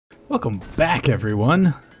Welcome back,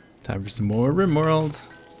 everyone. Time for some more RimWorld.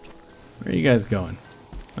 Where are you guys going?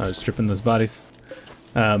 Oh, just stripping those bodies.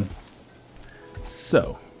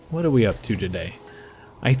 So, what are we up to today?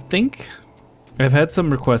 I think I've had some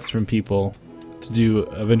requests from people to do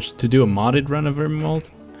a modded run of RimWorld,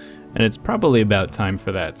 and it's probably about time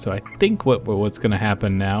for that. So I think what's going to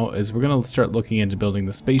happen now is we're going to start looking into building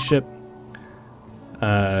the spaceship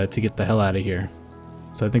to get the hell out of here.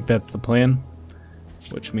 So I think that's the plan,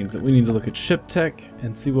 which means that we need to look at ship tech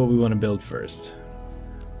and see what we want to build first.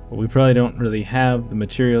 Well, we probably don't really have the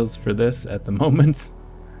materials for this at the moment.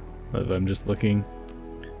 But I'm just looking.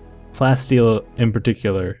 Plasteel in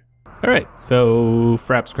particular. Alright, so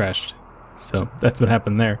Fraps crashed. So that's what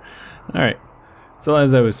happened there. Alright, so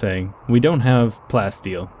as I was saying, we don't have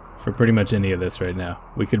plasteel for pretty much any of this right now.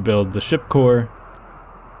 We could build the ship core.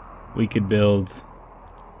 We could build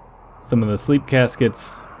some of the sleep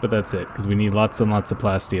caskets, but that's it, because we need lots and lots of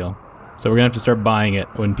plasteel. So we're going to have to start buying it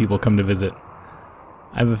when people come to visit.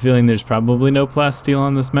 I have a feeling there's probably no plasteel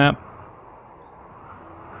on this map.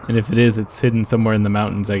 And if it is, it's hidden somewhere in the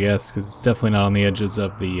mountains, I guess, because it's definitely not on the edges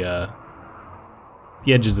of the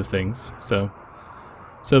edges of things.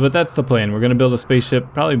 But that's the plan. We're going to build a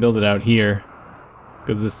spaceship, probably build it out here,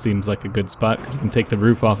 because this seems like a good spot, because we can take the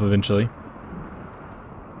roof off eventually.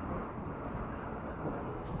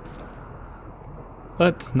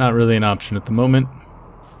 But not really an option at the moment.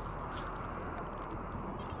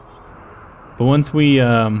 But once I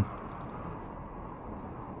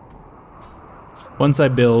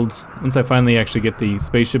finally actually get the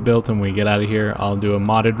spaceship built and we get out of here, I'll do a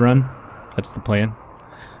modded run. That's the plan.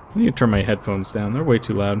 I need to turn my headphones down. They're way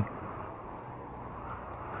too loud.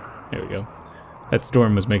 There we go. That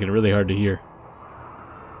storm was making it really hard to hear.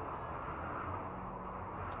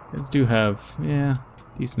 These do have, yeah,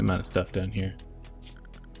 decent amount of stuff down here.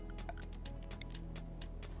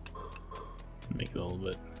 Make it a little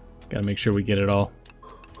bit. Gotta make sure we get it all.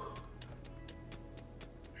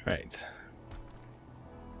 Alright.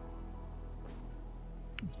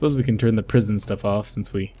 I suppose we can turn the prison stuff off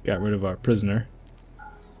since we got rid of our prisoner.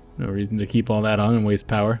 No reason to keep all that on and waste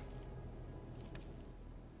power.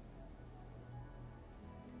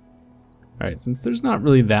 Alright, since there's not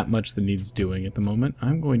really that much that needs doing at the moment,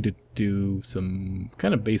 I'm going to do some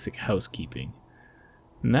kind of basic housekeeping.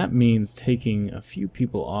 And that means taking a few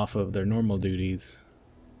people off of their normal duties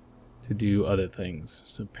to do other things.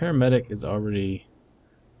 So paramedic is already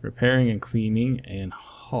repairing and cleaning and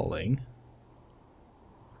hauling.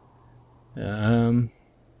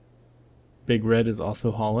 Big Red is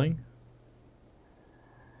also hauling.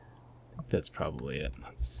 I think that's probably it.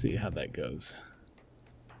 Let's see how that goes.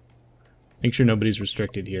 Make sure nobody's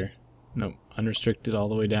restricted here. Nope, unrestricted all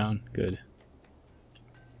the way down. Good.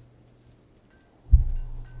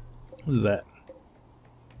 What is that?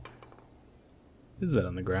 What is that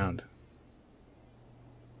on the ground?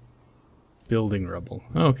 Building rubble.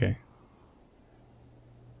 Oh, okay.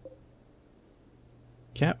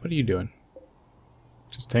 Cat, what are you doing?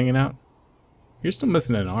 Just hanging out? You're still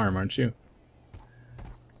missing an arm, aren't you?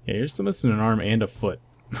 Yeah, you're still missing an arm and a foot.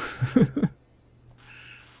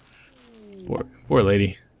 Poor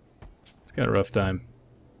lady. It's got a rough time.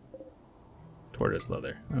 Tortoise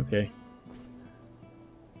leather. Okay.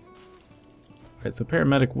 Alright, so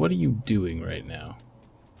paramedic, what are you doing right now?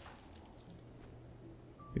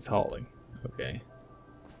 He's hauling. Okay.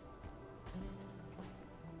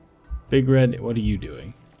 Big Red, what are you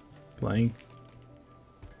doing? Playing?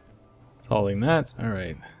 It's hauling that?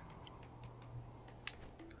 Alright.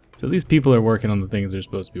 So these people are working on the things they're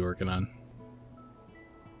supposed to be working on.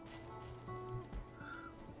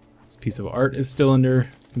 This piece of art is still under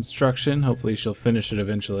construction. Hopefully she'll finish it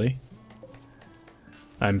eventually.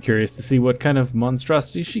 I'm curious to see what kind of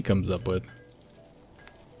monstrosity she comes up with.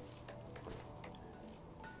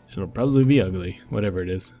 It'll probably be ugly, whatever it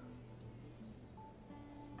is.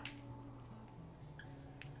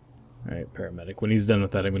 Alright, paramedic. When he's done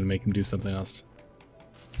with that, I'm going to make him do something else.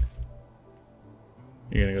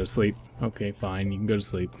 You're going to go to sleep? Okay, fine. You can go to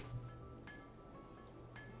sleep.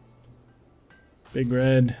 Big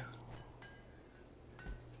Red.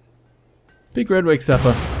 Big Red wakes up.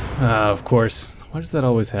 Of course. Why does that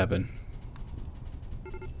always happen?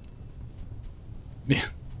 Yeah,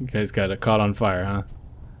 you guys got caught on fire, huh?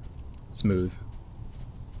 Smooth.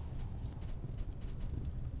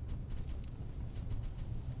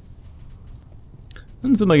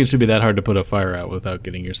 Doesn't seem like it should be that hard to put a fire out without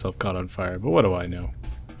getting yourself caught on fire, but what do I know?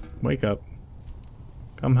 Wake up.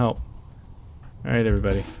 Come help. Alright,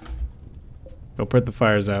 everybody. Go put the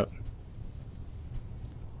fires out.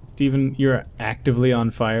 Steven, you're actively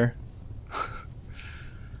on fire.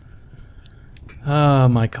 Ah,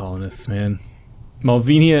 my colonists, man.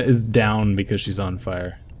 Malvinia is down because she's on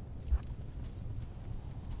fire.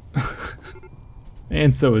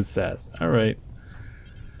 And so is Sass. Alright.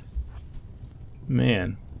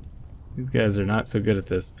 Man. These guys are not so good at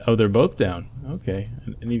this. Oh, they're both down. Okay.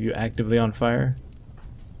 Any of you actively on fire?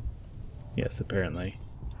 Yes, apparently.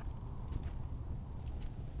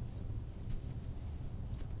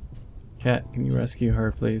 Cat, can you rescue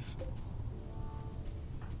her, please?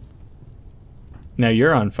 Now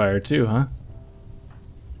you're on fire too, huh?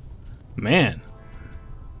 Man.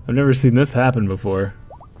 I've never seen this happen before.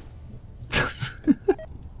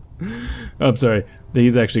 Oh, I'm sorry.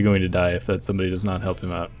 He's actually going to die if that somebody does not help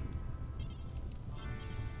him out.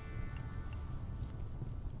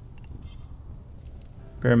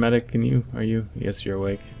 Paramedic, can you? Are you? Yes, you're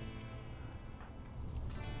awake.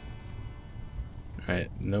 Alright,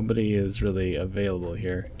 nobody is really available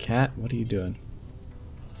here. Cat, what are you doing?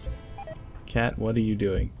 Cat, what are you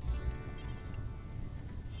doing?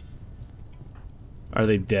 Are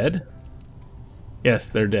they dead? Yes,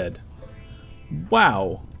 they're dead.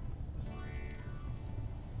 Wow!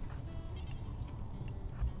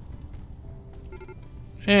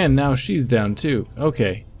 And now she's down too.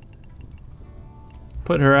 Okay.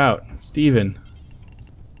 Put her out. Steven.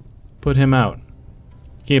 Put him out.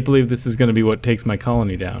 Can't believe this is going to be what takes my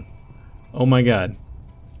colony down. Oh my god.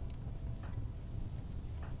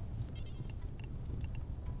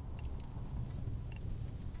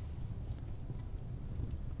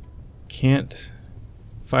 Can't.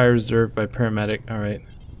 Fire reserved by paramedic. Alright.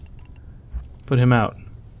 Put him out.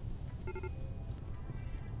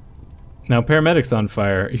 Now paramedic's on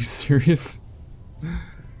fire. Are you serious?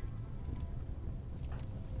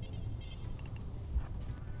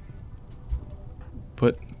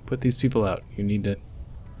 Put these people out. You need to...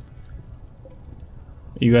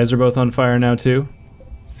 You guys are both on fire now too?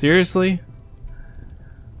 Seriously?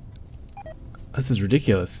 This is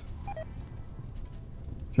ridiculous.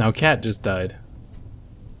 Now Cat just died.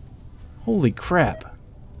 Holy crap.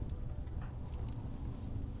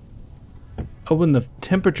 Oh, when the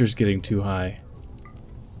temperature's getting too high.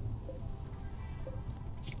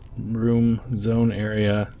 Room, zone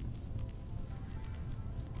area.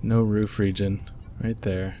 No roof region. Right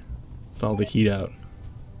there. It's all the heat out.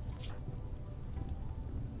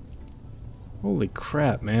 Holy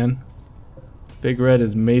crap, man. Big Red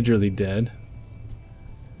is majorly dead.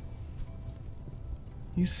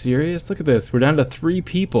 You serious? Look at this. We're down to 3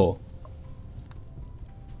 people.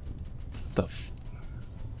 What the f...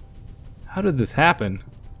 How did this happen?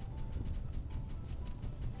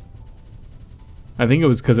 I think it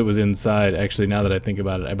was because it was inside. Actually, now that I think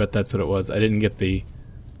about it, I bet that's what it was. I didn't get the...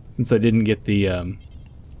 Since I didn't get the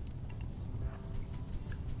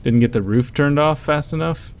roof turned off fast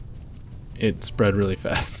enough, it spread really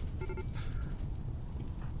fast.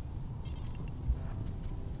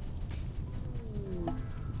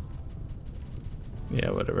 Yeah,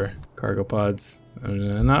 whatever. Cargo pods,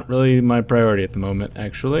 not really my priority at the moment,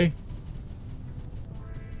 actually.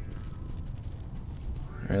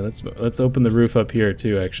 All right, let's open the roof up here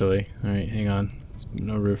too. Actually, all right, hang on.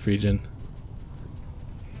 No roof region.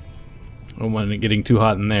 I don't want it getting too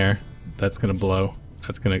hot in there. That's gonna blow.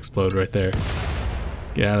 That's gonna explode right there.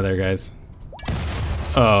 Get out of there, guys.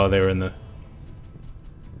 Oh, they were in the...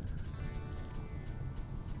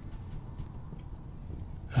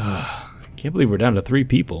 Can't believe we're down to 3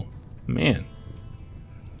 people. Man.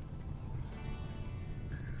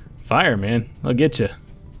 Fire, man. I'll get you.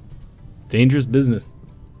 Dangerous business.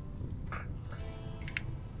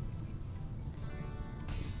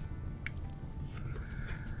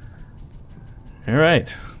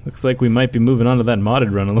 Alright, looks like we might be moving on to that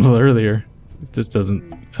modded run a little earlier. If this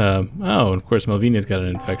doesn't... oh, of course Malvinia's got an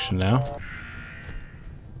infection now.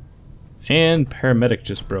 And paramedic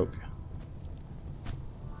just broke.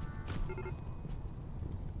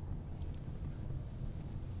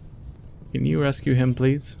 Can you rescue him,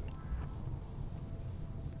 please?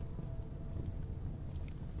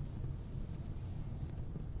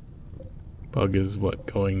 Bug is what,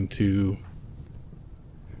 going to...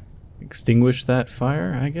 extinguish that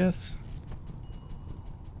fire, I guess?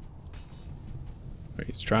 Or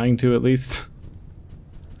he's trying to, at least.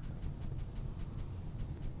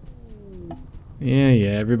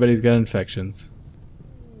 Yeah, everybody's got infections.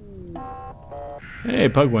 Hey,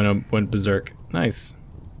 Pug went berserk. Nice.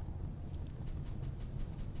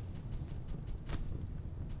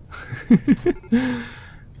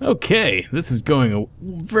 Okay, this is going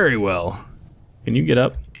very well. Can you get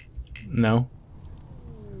up? No.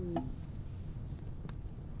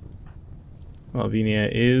 Malvinia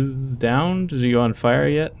is down. Are you on fire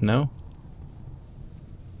yet? No.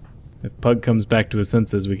 If Pug comes back to his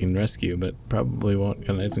senses, we can rescue, but probably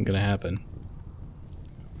isn't gonna happen.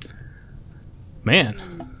 Man,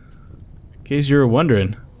 in case you were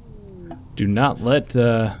wondering, do not let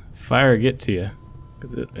fire get to you,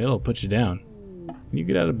 because it'll put you down. Can you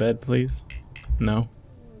get out of bed, please? No?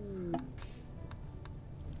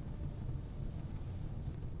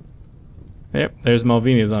 Yep, there's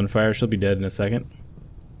Malvinia's on fire. She'll be dead in a second.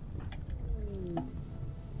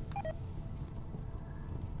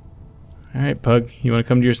 Alright, Pug, you want to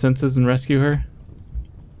come to your senses and rescue her?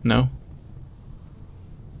 No?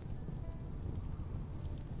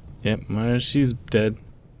 Yep, she's dead.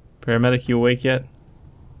 Paramedic, you awake yet?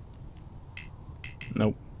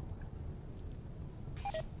 Nope.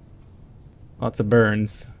 Lots of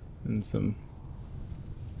burns and some...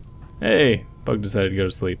 Hey! Pug decided to go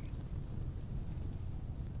to sleep.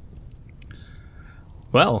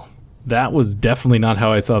 Well, that was definitely not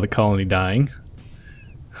how I saw the colony dying.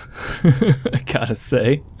 I gotta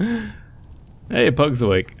say. Hey, Pug's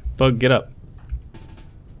awake. Pug, get up.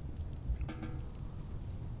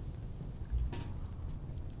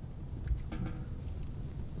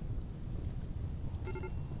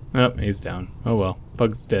 Oh, he's down. Oh well,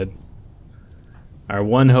 Pug's dead. Our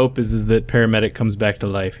one hope is that Paramedic comes back to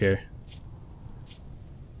life here.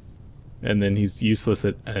 And then he's useless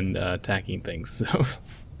at attacking things, so...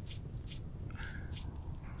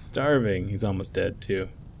 Starving. He's almost dead, too.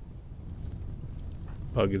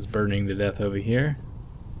 Pug is burning to death over here.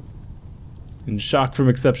 In shock from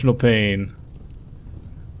exceptional pain.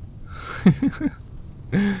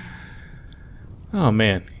 Oh,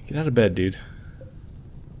 man. Get out of bed, dude.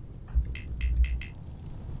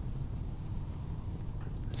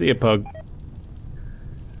 See ya, Pug.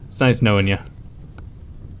 It's nice knowing you.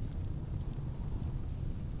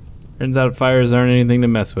 Turns out fires aren't anything to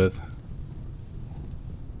mess with.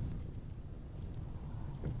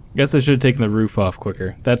 Guess I should have taken the roof off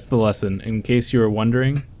quicker. That's the lesson. In case you were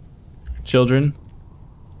wondering, children,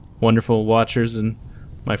 wonderful watchers and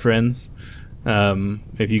my friends,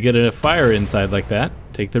 if you get a fire inside like that,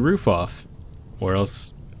 take the roof off, or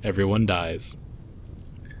else everyone dies.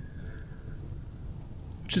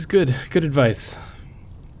 Which is good advice.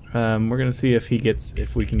 We're gonna see if we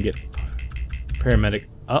can get Paramedic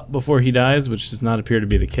up before he dies, which does not appear to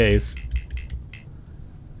be the case.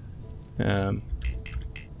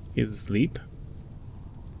 He's asleep.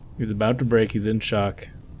 He's about to break. He's in shock.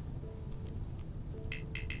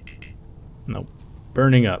 Nope.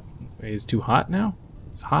 Burning up. He's too hot now?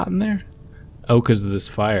 It's hot in there? Oh, because of this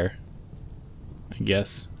fire. I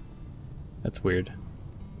guess. That's weird.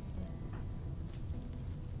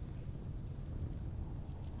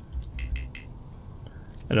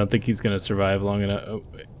 I don't think he's gonna survive long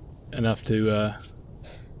enough to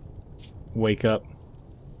wake up.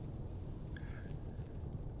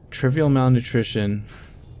 Trivial malnutrition,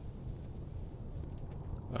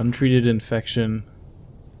 untreated infection.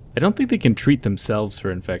 I don't think they can treat themselves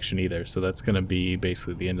for infection either, so that's gonna be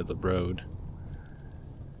basically the end of the road.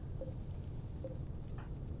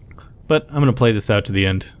 But I'm gonna play this out to the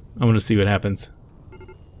end. I'm gonna see what happens.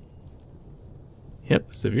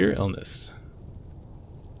 Yep, severe illness.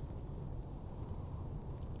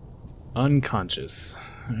 Unconscious.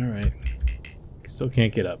 Alright. Still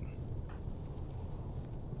can't get up.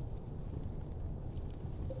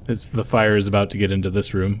 The fire is about to get into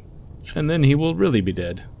this room, and then he will really be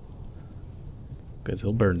dead. Because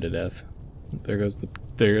he'll burn to death. There goes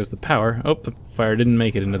the power. Oh, the fire didn't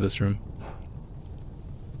make it into this room.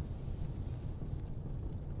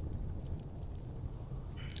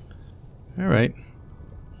 Alright.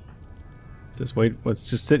 Let's just wait. Let's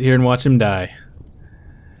just sit here and watch him die.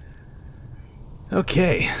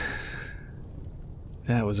 Okay.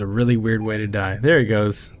 That was a really weird way to die. There he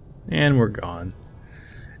goes. And we're gone.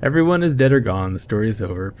 Everyone is dead or gone. The story is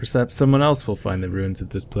over. Perhaps someone else will find the ruins of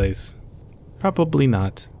this place. Probably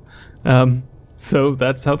not. So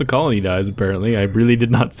that's how the colony dies, apparently. I really did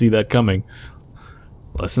not see that coming.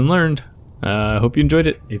 Lesson learned. I hope you enjoyed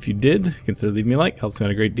it. If you did, consider leaving me a like. Helps me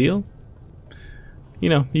out a great deal. You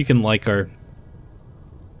know, you can like our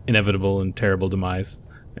inevitable and terrible demise.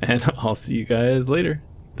 And I'll see you guys later.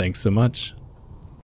 Thanks so much.